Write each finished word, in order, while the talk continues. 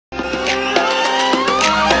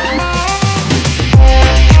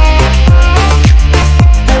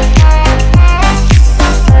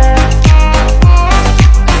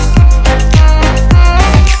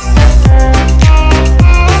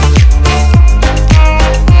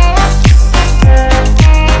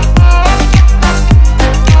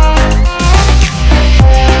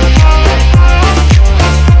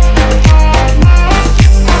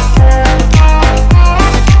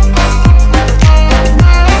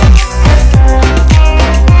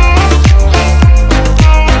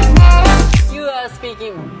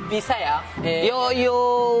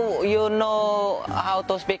how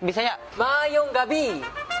to speak Bisaya. Maayong gabi.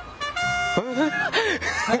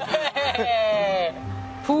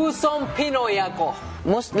 Pusong Pinoy ako.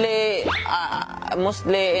 Mostly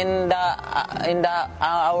in the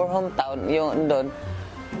our hometown, yung doon.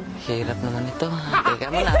 Hirap naman ito. Teka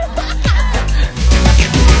muna.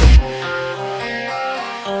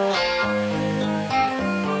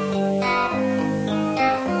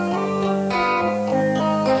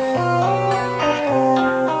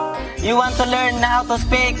 You want to learn how to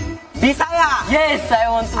speak Bisaya? Yes, I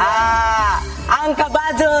want to. Ang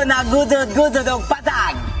kabado na gudod og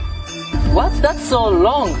patag. What's that so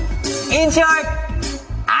long? In short,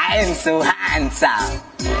 I'm so handsome.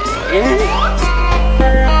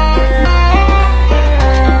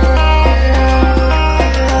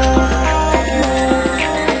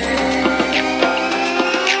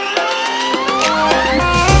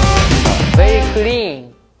 Very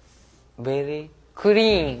clean. Very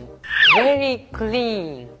Clean. Very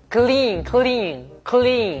clean. Clean.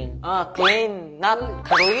 clean, not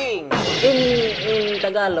clean. In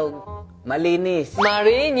Tagalog, malinis.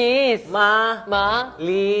 Marinis.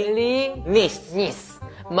 Linis.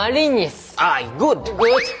 Malinis. Ay, good.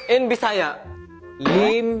 Good. In Bisaya,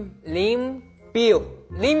 limpyo.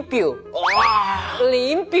 Limpyo. Wow.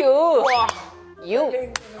 Limpyo. Wow.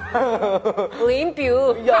 You.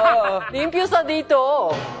 Limpyo. Yeah. Limpyo sa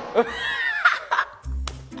dito.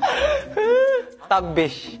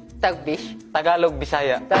 Tagbish. Tagbish. Tagalog,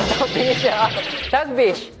 Bisaya. Tagbish. Tagbish.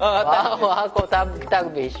 Tagbish. Ako,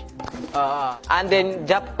 tagbish. And then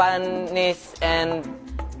Japanese and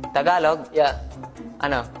Tagalog. Yeah.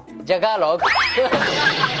 Ano? Jagalog.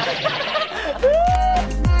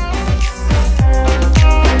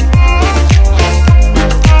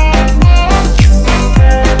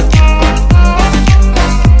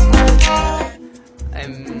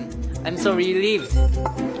 I'm so relieved.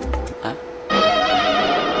 Huh?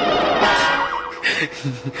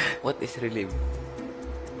 What is relief?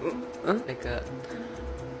 Like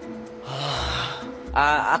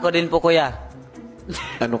ako din po, kuya.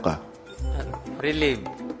 Ano ka? Relief.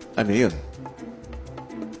 Ano yun?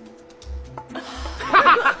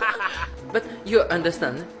 But you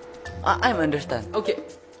understand? I understand. Okay.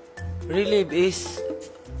 Relief is...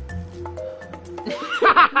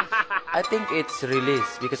 I think it's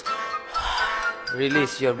release because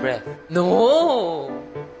release your breath. No!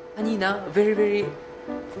 Kanina, very...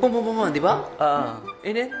 Pum, di ba?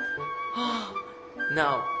 And then...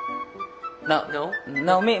 Now. No?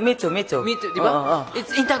 No, me too. Me too, di ba?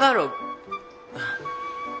 It's in Tagalog.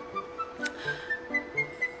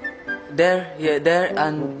 There,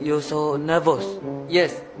 and you so nervous.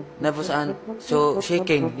 Yes. Nervous and so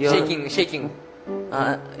shaking. Shaking.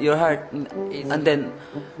 Your heart, and then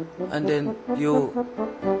you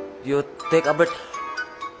take a breath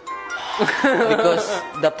because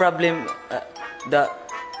the problem,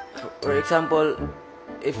 for example,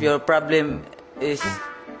 if your problem is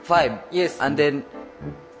 5, yes, and then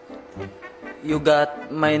you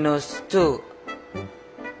got -2.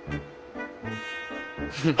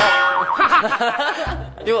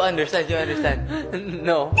 You understand?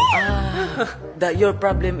 No. That your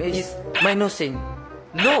problem is minusing.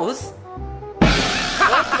 Nose?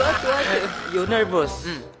 What? You're nervous.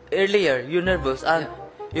 Earlier, you're nervous and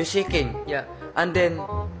you're shaking. Yeah. And then,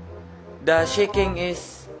 the shaking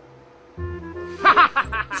is...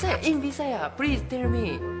 In Bisaya, please tell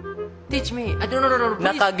me. Teach me. No, please.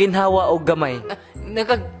 Nakaginhawa o gamay.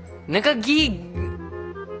 Nakagig.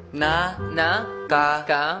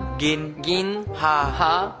 Gin.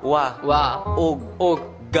 Wa. Og.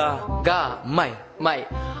 May.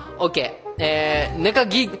 Okay.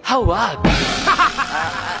 Nakagig hawag.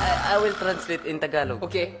 I will translate in Tagalog.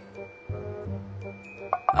 Okay.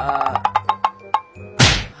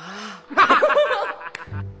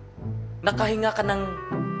 Nakahinga ka ng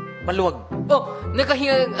maluwag. Oh,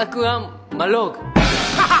 nakahinga ako ng malog.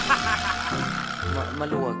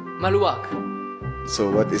 Maluwag. So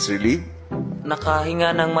what is relief?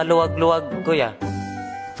 Nakahinga ng maluwag-luwag, kuya.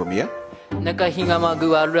 Fumiya? Nakahinga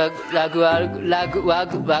maguwag.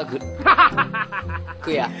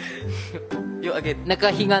 Kuya. You again.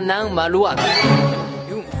 Nakahinga ng maluwag.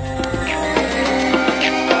 Yung.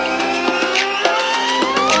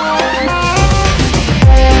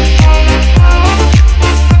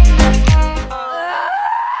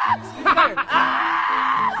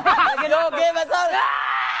 Okay, Masol!